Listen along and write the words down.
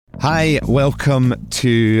Hi, welcome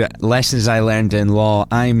to Lessons I Learned in Law.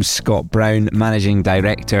 I'm Scott Brown, Managing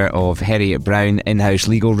Director of Heriot Brown In-House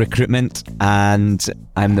Legal Recruitment, and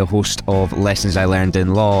I'm the host of Lessons I Learned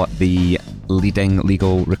in Law, the leading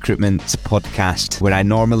legal recruitment podcast, where I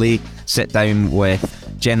normally sit down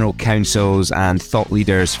with general counsels and thought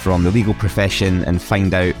leaders from the legal profession and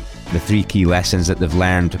find out the 3 key lessons that they've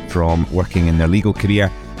learned from working in their legal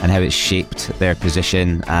career and how it's shaped their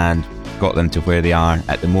position and got them to where they are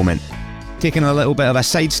at the moment. Taking a little bit of a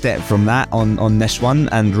sidestep from that on this one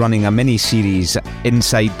and running a mini series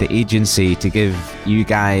inside the agency to give you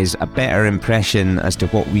guys a better impression as to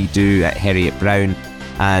what we do at Heriot Brown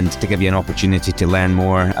and to give you an opportunity to learn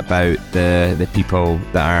more about the people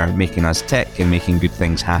that are making us tick and making good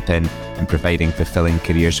things happen and providing fulfilling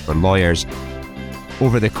careers for lawyers.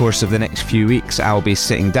 Over the course of the next few weeks, I'll be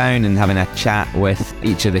sitting down and having a chat with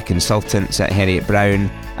each of the consultants at Heriot Brown.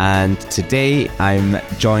 And today I'm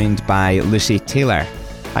joined by Lucy Taylor.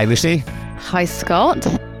 Hi, Lucy. Hi, Scott.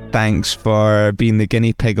 Thanks for being the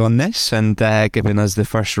guinea pig on this and giving us the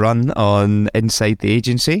first run on Inside the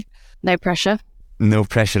Agency. No pressure. No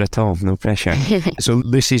pressure at all, no pressure. So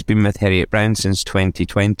Lucy's been with Heriot Brown since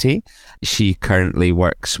 2020. She currently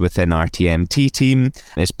works within our TMT team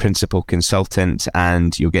as principal consultant,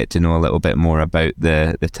 and you'll get to know a little bit more about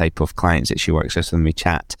the type of clients that she works with when we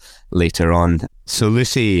chat later on. So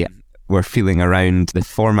Lucy, we're feeling around the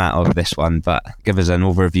format of this one, but give us an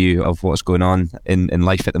overview of what's going on in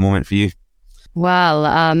life at the moment for you. Well,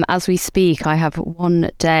 as we speak, I have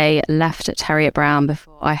 1 day left at Heriot Brown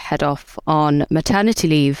before I head off on maternity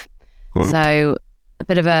leave. Cool. So a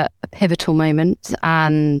bit of a pivotal moment,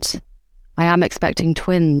 and I am expecting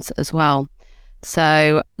twins as well.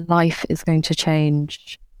 So life is going to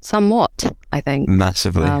change somewhat, I think.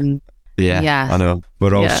 Massively. Yeah, I know.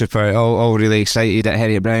 We're all all really excited at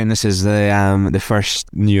Heriot Brown. This is the first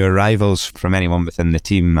new arrivals from anyone within the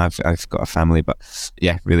team. I've got a family, but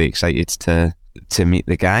yeah, really excited to meet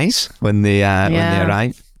the guys when they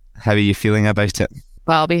arrive. How are you feeling about it?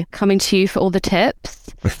 Well, I'll be coming to you for all the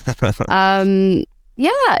tips.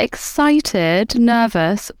 Excited,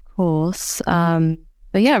 nervous, of course.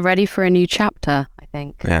 But yeah, ready for a new chapter, I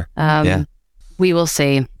think. We will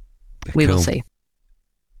see. We will see.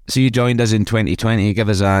 So you joined us in 2020. Give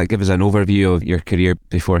us an overview of your career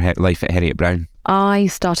before life at Heriot Brown. I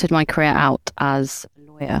started my career out as a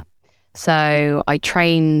lawyer. So I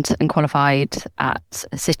trained and qualified at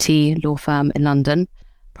a city law firm in London.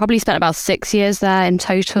 Probably spent about 6 years there in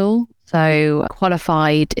total. So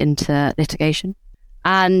qualified into litigation.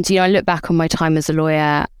 And, I look back on my time as a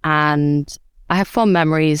lawyer and I have fond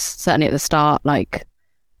memories, certainly at the start, like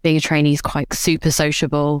being a trainee is quite super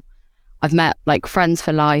sociable. I've met like friends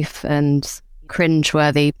for life and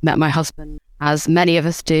cringeworthy, met my husband, as many of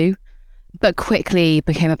us do, but quickly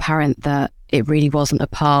became apparent that it really wasn't a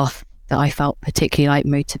path that I felt particularly like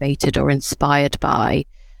motivated or inspired by.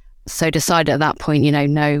 So decided at that point,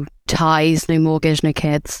 no ties, no mortgage, no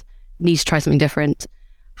kids, need to try something different.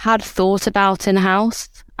 Had thought about in-house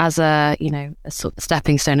as a sort of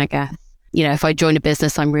stepping stone, I guess. If I joined a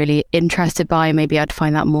business I'm really interested by, maybe I'd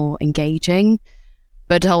find that more engaging.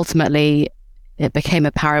 But ultimately, it became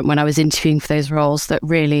apparent when I was interviewing for those roles that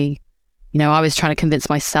really, I was trying to convince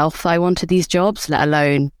myself that I wanted these jobs, let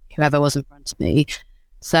alone whoever was in front of me.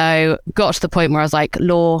 So got to the point where I was like,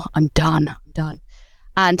 law, I'm done.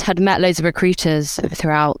 And had met loads of recruiters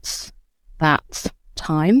throughout that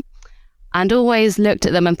time and always looked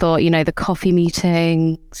at them and thought, the coffee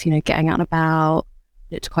meetings, getting out and about,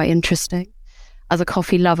 looked quite interesting as a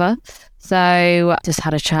coffee lover. So just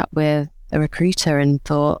had a chat with a recruiter and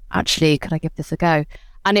thought, actually, could I give this a go?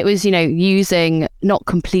 And it was, using, not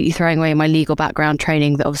completely throwing away my legal background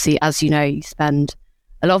training that obviously, as you spend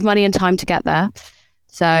a lot of money and time to get there.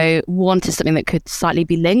 So wanted something that could slightly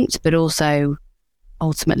be linked, but also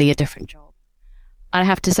ultimately a different job. And I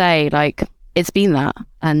have to say, it's been that.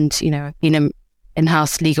 And, I've been in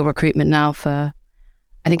in-house legal recruitment now for,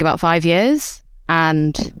 I think, about 5 years.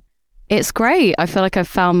 And it's great. I feel like I've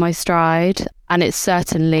found my stride, and it's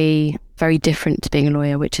certainly very different to being a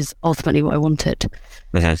lawyer, which is ultimately what I wanted.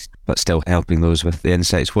 Yes, but still helping those with the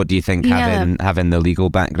insights. What do you think having the legal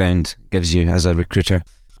background gives you as a recruiter?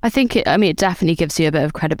 I think it definitely gives you a bit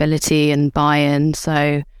of credibility and buy-in.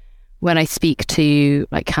 So when I speak to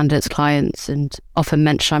candidates, clients, and often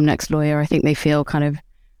mention I'm an ex-lawyer, I think they feel kind of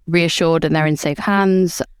reassured and they're in safe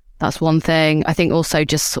hands. That's one thing. I think also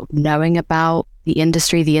just sort of knowing about the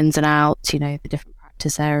industry, the ins and outs, the different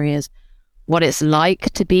practice areas, what it's like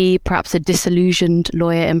to be perhaps a disillusioned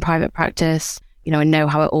lawyer in private practice, and know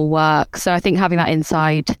how it all works. So I think having that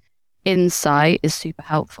insight is super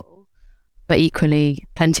helpful. but equally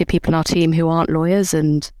plenty of people in our team who aren't lawyers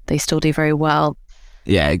and they still do very well.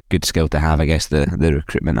 Yeah, good skill to have, I guess, the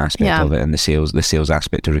recruitment aspect of it, and the sales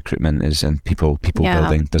aspect of recruitment is, and people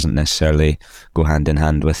building doesn't necessarily go hand in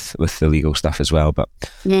hand with the legal stuff as well, but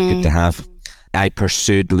good to have. I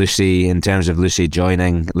pursued Lucy in terms of Lucy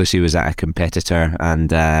joining. Lucy was at a competitor,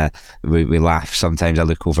 and we laugh sometimes. I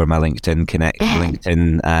look over my LinkedIn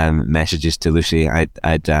messages to Lucy.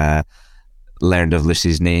 I'd learned of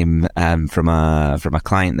Lucy's name from a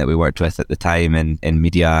client that we worked with at the time in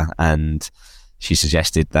media, and she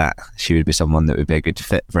suggested that she would be someone that would be a good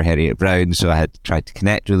fit for Heriot Brown. So I had tried to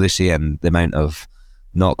connect with Lucy, and the amount of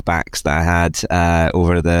knockbacks that I had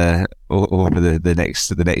over the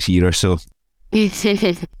next year or so,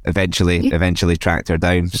 eventually tracked her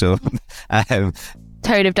down. So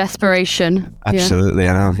tone of desperation. Absolutely,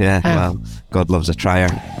 I know. Yeah, well, God loves a trier.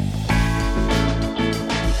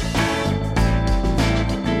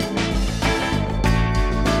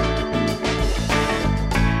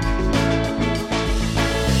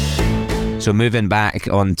 So moving back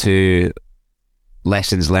onto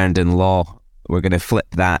lessons learned in law, we're going to flip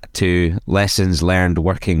that to lessons learned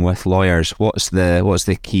working with lawyers. What's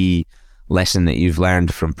the key lesson that you've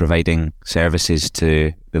learned from providing services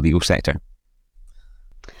to the legal sector?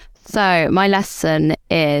 So my lesson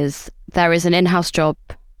is there is an in-house job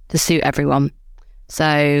to suit everyone.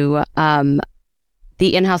 So the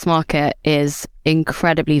in-house market is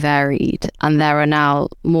incredibly varied, and there are now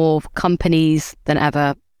more companies than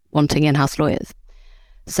ever wanting in-house lawyers.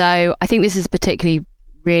 So I think this is particularly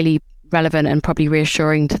really relevant and probably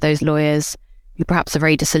reassuring to those lawyers who perhaps are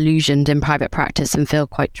very disillusioned in private practice and feel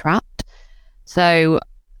quite trapped. So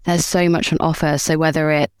there's so much on offer. So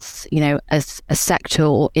whether it's, as a sector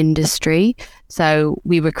or industry, so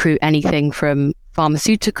we recruit anything from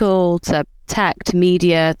pharmaceutical to tech to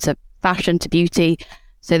media to fashion to beauty.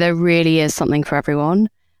 So there really is something for everyone.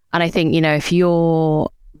 And I think, if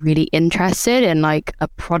you're really interested in like a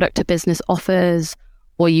product a business offers,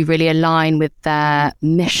 or you really align with their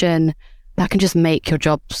mission, that can just make your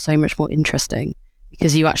job so much more interesting,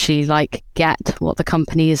 because you actually get what the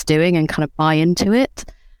company is doing and kind of buy into it.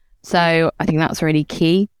 So I think that's really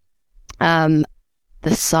key. The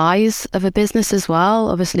size of a business as well.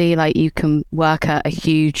 Obviously, you can work at a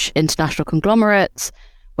huge international conglomerate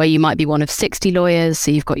where you might be one of 60 lawyers, so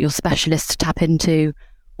you've got your specialists to tap into,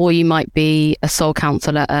 or you might be a sole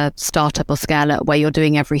counsel at a startup or scale-up where you're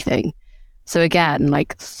doing everything. So again,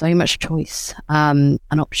 so much choice and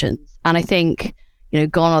options. And I think,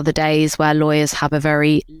 gone are the days where lawyers have a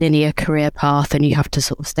very linear career path and you have to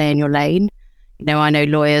sort of stay in your lane. I know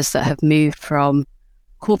lawyers that have moved from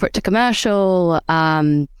corporate to commercial,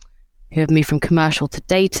 who have moved from commercial to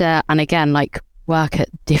data, and again, work at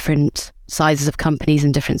different sizes of companies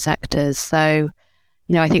in different sectors. So,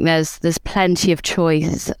 I think there's plenty of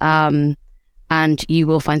choice, and you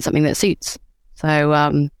will find something that suits.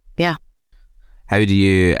 So, yeah. How do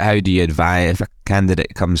you advise if a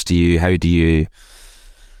candidate comes to you?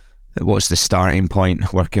 What's the starting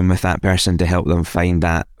point working with that person to help them find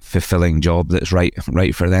that fulfilling job that's right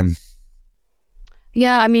for them?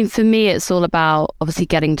 Yeah, I mean, for me, it's all about obviously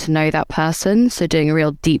getting to know that person. So doing a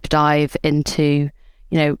real deep dive into,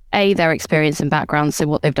 A, their experience and background, so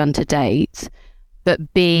what they've done to date,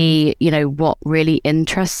 but B, what really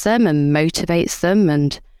interests them and motivates them,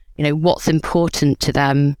 and, what's important to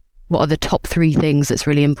them. What are the top 3 things that's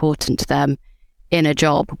really important to them in a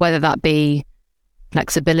job, whether that be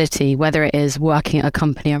flexibility, whether it is working at a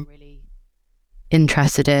company I'm really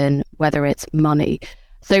interested in, whether it's money.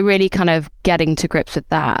 So really kind of getting to grips with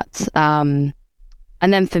that. And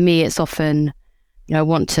then for me, it's often, I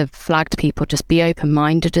want to flag to people, just be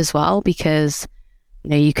open-minded as well, because,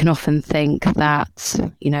 you can often think that,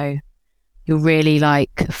 you're really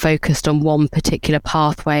focused on one particular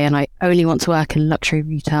pathway and I only want to work in luxury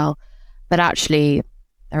retail. But actually,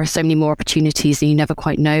 there are so many more opportunities and you never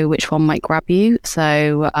quite know which one might grab you.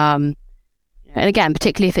 So, and again,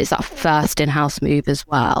 particularly if it's that first in-house move as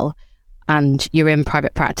well, and you're in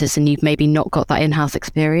private practice and you've maybe not got that in-house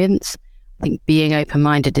experience, I think being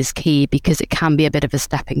open-minded is key, because it can be a bit of a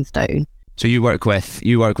stepping stone. So you work with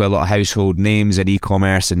a lot of household names in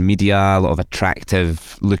e-commerce and media, a lot of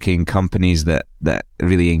attractive looking companies that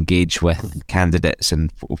really engage with candidates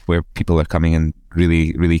and where people are coming in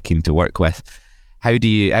really, really keen to work with. How do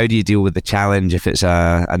you deal with the challenge if it's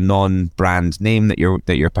a non-brand name that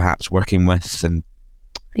you're perhaps working with, and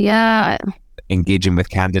engaging with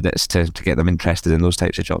candidates to get them interested in those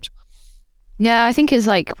types of jobs? Yeah, I think it's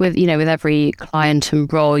with every client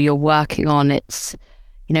and role you're working on, it's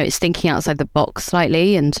thinking outside the box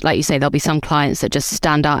slightly. And like you say, there'll be some clients that just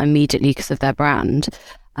stand out immediately because of their brand.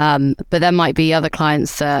 But there might be other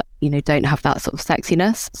clients that, don't have that sort of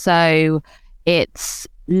sexiness. So it's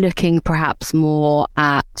looking perhaps more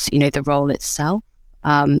at, the role itself.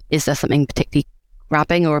 Is there something particularly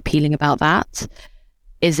grabbing or appealing about that?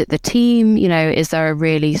 Is it the team? Is there a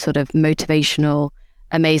really sort of motivational,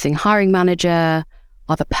 amazing hiring manager?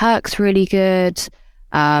 Are the perks really good?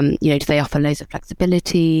 Do they offer loads of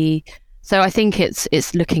flexibility? So I think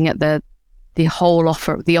it's looking at the whole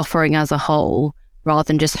offer, the offering as a whole, rather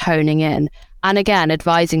than just honing in. And again,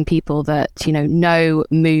 advising people that, no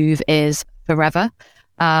move is forever.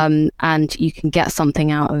 And you can get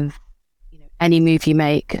something out of any move you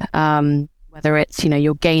make, whether it's,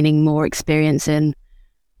 you're gaining more experience in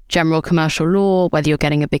general commercial law, whether you're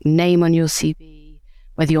getting a big name on your CV,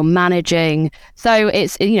 whether you're managing. So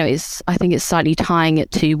it's, I think it's slightly tying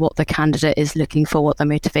it to what the candidate is looking for, what their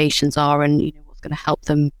motivations are, and, what's going to help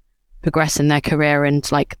them progress in their career,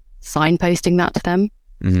 and like signposting that to them.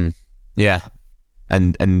 Mm-hmm. Yeah.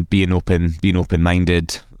 And being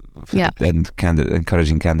open-minded. Yeah. And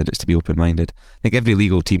encouraging candidates to be open-minded. I think every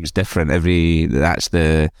legal team is different. That's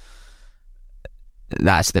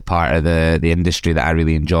the part of the industry that I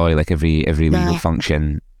really enjoy. Like every legal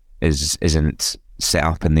function isn't set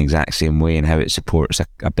up in the exact same way, and how it supports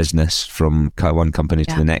a business from one company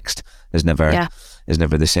to the next is never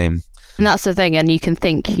the same. And that's the thing. And you can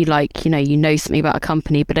think you know something about a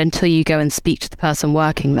company, but until you go and speak to the person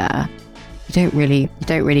working there, you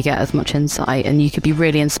don't really get as much insight. And you could be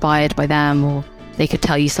really inspired by them, or they could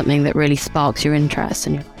tell you something that really sparks your interest,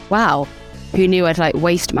 and you're like, wow, who knew I'd like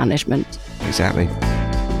waste management? Exactly.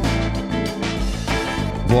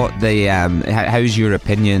 How's your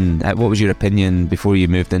opinion? What was your opinion before you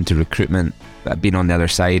moved into recruitment? Being on the other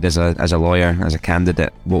side as a lawyer, as a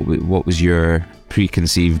candidate, what was your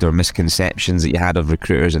preconceived or misconceptions that you had of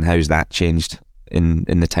recruiters, and how's that changed in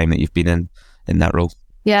the time that you've been in that role?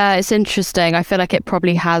 Yeah, it's interesting. I feel like it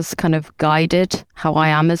probably has kind of guided how I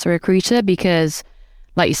am as a recruiter, because,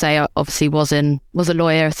 like you say, I obviously was a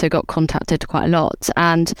lawyer, so got contacted quite a lot.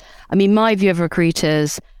 And I mean, my view of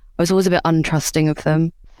recruiters, I was always a bit untrusting of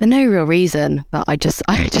them for no real reason, but I just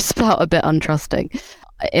felt a bit untrusting.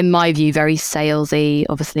 In my view, very salesy,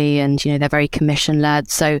 obviously, and they're very commission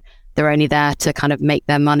led, so they're only there to kind of make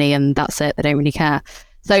their money, and that's it. They don't really care.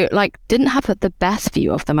 So, didn't have the best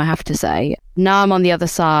view of them, I have to say. Now I'm on the other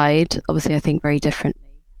side. Obviously, I think very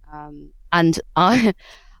differently. And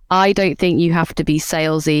I don't think you have to be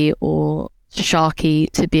salesy or sharky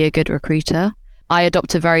to be a good recruiter. I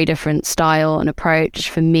adopt a very different style and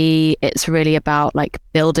approach. For me, it's really about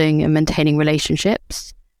building and maintaining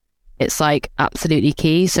relationships. It's absolutely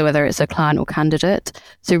key. So whether it's a client or candidate,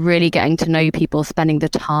 so really getting to know people, spending the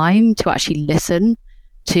time to actually listen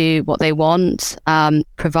to what they want,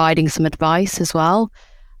 providing some advice as well,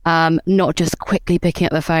 not just quickly picking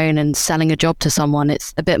up the phone and selling a job to someone.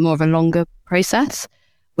 It's a bit more of a longer process,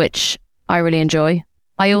 which I really enjoy.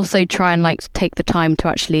 I also try and take the time to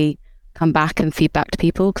actually come back and feedback to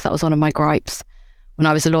people, because that was one of my gripes when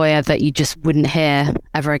I was a lawyer, that you just wouldn't hear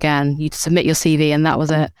ever again. You'd submit your CV and that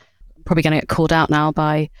was it. I'm probably going to get called out now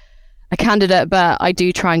by a candidate, but I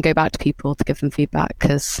do try and go back to people to give them feedback,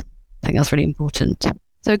 because I think that's really important.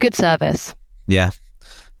 So a good service. Yeah,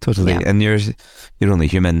 totally. Yeah. And you're only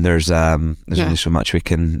human. There's only so much we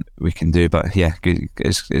can do. But yeah,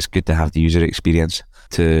 it's good to have the user experience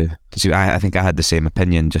to see. I think I had the same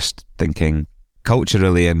opinion, just thinking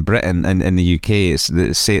culturally in Britain and in the UK, it's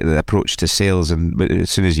the approach to sales, and as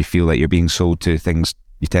soon as you feel like you're being sold to things,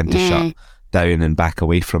 you tend to shut down and back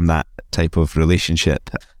away from that type of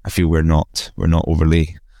relationship. I feel we're not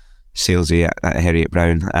overly salesy at Heriot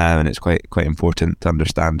Brown, and it's quite important to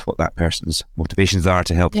understand what that person's motivations are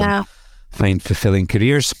to help them find fulfilling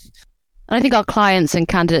careers. And I think our clients and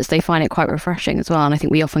candidates, they find it quite refreshing as well, and I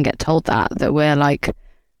think we often get told that we're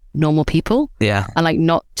normal people, and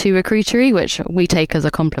not too recruitery, which we take as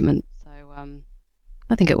a compliment. So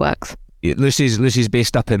I think it works. Lucy's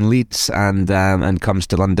based up in Leeds and comes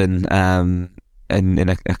to London in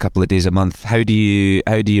a couple of days a month. How do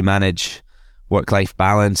you manage work-life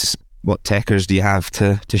balance? What techers do you have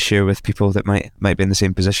to share with people that might be in the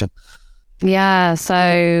same position? Yeah,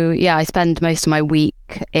 so I spend most of my week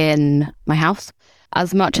in my house.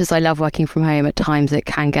 As much as I love working from home, at times it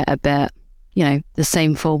can get a bit, the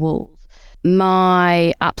same four walls.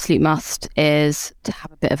 My absolute must is to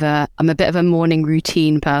have I'm a bit of a morning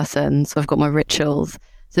routine person, so I've got my rituals.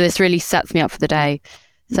 So this really sets me up for the day.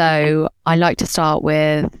 So I like to start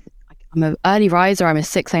with, I'm an early riser, I'm a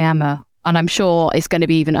 6 a.m.er. And I'm sure it's going to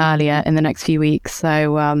be even earlier in the next few weeks.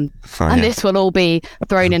 So, and this will all be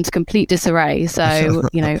thrown into complete disarray. So,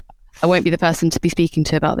 I won't be the person to be speaking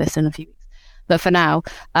to about this in a few weeks. But for now,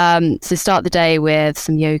 so start the day with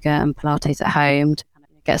some yoga and Pilates at home to kind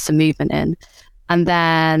of get some movement in. And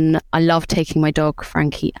then I love taking my dog,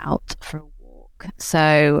 Frankie, out for a walk.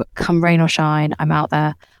 So come rain or shine, I'm out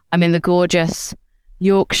there. I'm in the gorgeous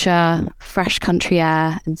Yorkshire, fresh country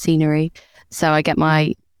air and scenery. So I get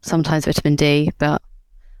my sometimes vitamin D, but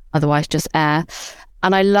otherwise just air.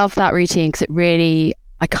 And I love that routine because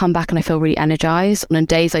I come back and I feel really energized. And on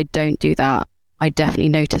days I don't do that, I definitely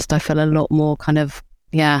noticed I feel a lot more kind of,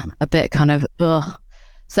 a bit kind of, ugh.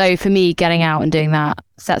 So for me, getting out and doing that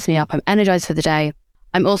sets me up. I'm energized for the day.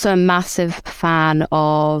 I'm also a massive fan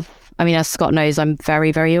of, as Scott knows, I'm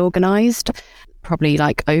very, very organized, probably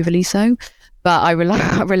like overly so. But I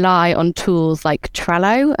rely on tools like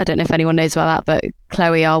Trello. I don't know if anyone knows about that, but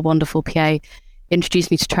Chloe, our wonderful PA, introduced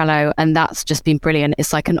me to Trello, and that's just been brilliant.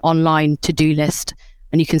 It's like an online to-do list,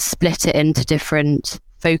 and you can split it into different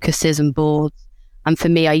focuses and boards. And for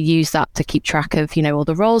me, I use that to keep track of, all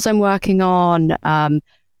the roles I'm working on,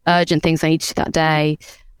 urgent things I need to do that day.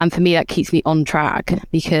 And for me, that keeps me on track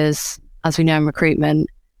because, as we know in recruitment,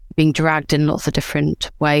 being dragged in lots of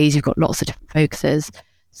different ways, you've got lots of different focuses.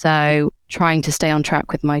 So trying to stay on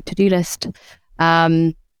track with my to-do list,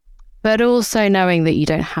 but also knowing that you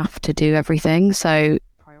don't have to do everything. So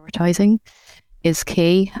prioritizing is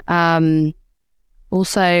key.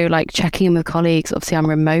 Also like checking in with colleagues. Obviously I'm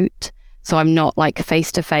remote, so I'm not like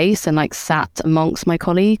face to face and like sat amongst my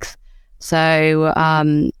colleagues. So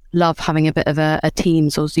love having a bit of a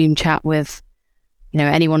Teams or Zoom chat with,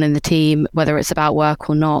 anyone in the team, whether it's about work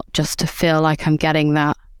or not, just to feel like I'm getting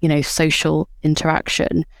that, social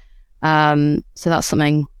interaction. So that's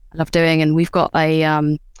something I love doing. And we've got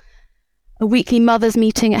a weekly mothers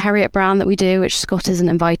meeting at Harriet Brown that we do, which Scott isn't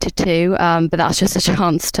invited to. But that's just a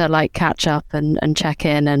chance to like catch up and check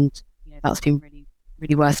in. And that's been really,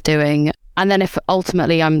 really worth doing. And then if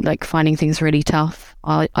ultimately I'm like finding things really tough,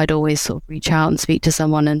 I'd always sort of reach out and speak to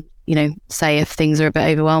someone and, say if things are a bit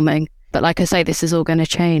overwhelming. But like I say, this is all going to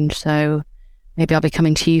change. So maybe I'll be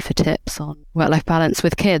coming to you for tips on work-life balance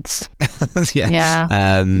with kids.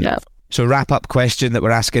 Yeah. So wrap-up question that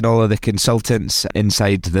we're asking all of the consultants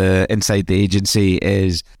inside the agency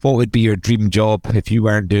is, what would be your dream job if you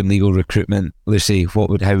weren't doing legal recruitment? Lucy,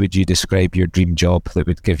 how would you describe your dream job that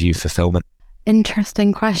would give you fulfillment?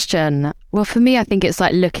 Interesting question. Well, for me, I think it's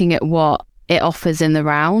like looking at what it offers in the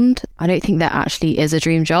round. I don't think that actually is a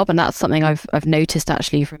dream job. And that's something I've noticed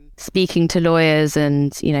actually from speaking to lawyers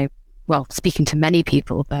and, speaking to many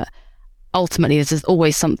people, but ultimately there's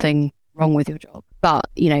always something wrong with your job. But,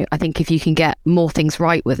 I think if you can get more things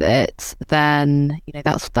right with it, then,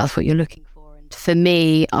 that's what you're looking for. And for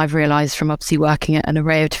me, I've realized from obviously working at an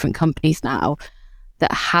array of different companies now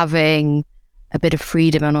that having a bit of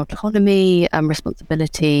freedom and autonomy and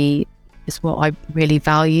responsibility is what I really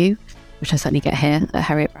value, which I certainly get here at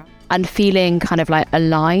Harriet Brown. And feeling kind of like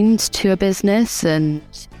aligned to a business and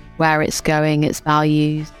where it's going, its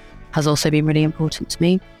values, has also been really important to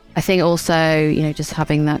me. I think also, just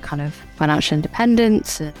having that kind of financial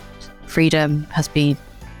independence and freedom has been,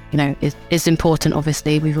 is important.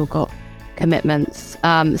 Obviously, we've all got commitments.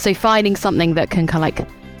 So finding something that can kind of like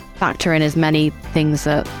factor in as many things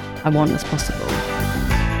that I want as possible.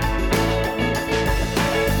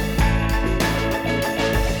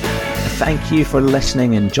 Thank you for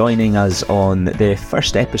listening and joining us on the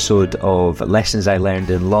first episode of Lessons I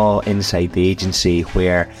Learned in Law Inside the Agency,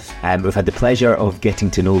 where we've had the pleasure of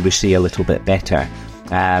getting to know Lucy a little bit better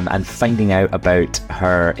and finding out about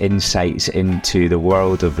her insights into the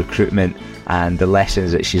world of recruitment and the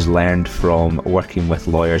lessons that she's learned from working with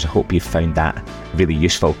lawyers. I hope you found that really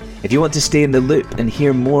useful. If you want to stay in the loop and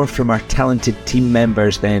hear more from our talented team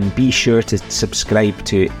members, then be sure to subscribe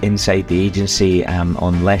to Inside the Agency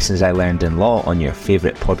on Lessons I Learned in Law on your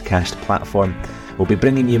favourite podcast platform. We'll be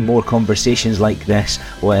bringing you more conversations like this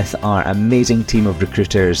with our amazing team of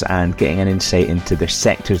recruiters and getting an insight into their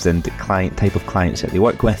sectors and the type of clients that they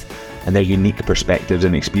work with and their unique perspectives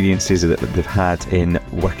and experiences that they've had in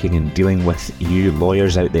working and dealing with you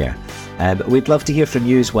lawyers out there. But we'd love to hear from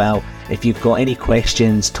you as well. If you've got any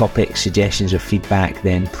questions, topics, suggestions or feedback,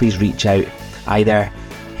 then please reach out either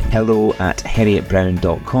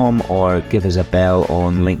hello@harrietbrown.com or give us a bell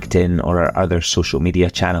on LinkedIn or our other social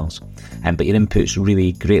media channels. But your input's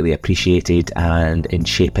really greatly appreciated and in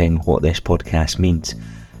shaping what this podcast means.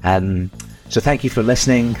 So thank you for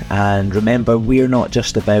listening, and remember, we're not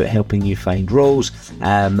just about helping you find roles.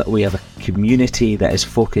 We have a community that is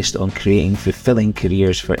focused on creating fulfilling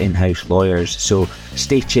careers for in-house lawyers. So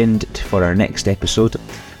stay tuned for our next episode,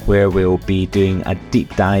 where we'll be doing a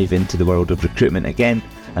deep dive into the world of recruitment again.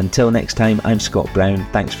 Until next time, I'm Scott Brown.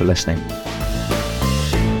 Thanks for listening.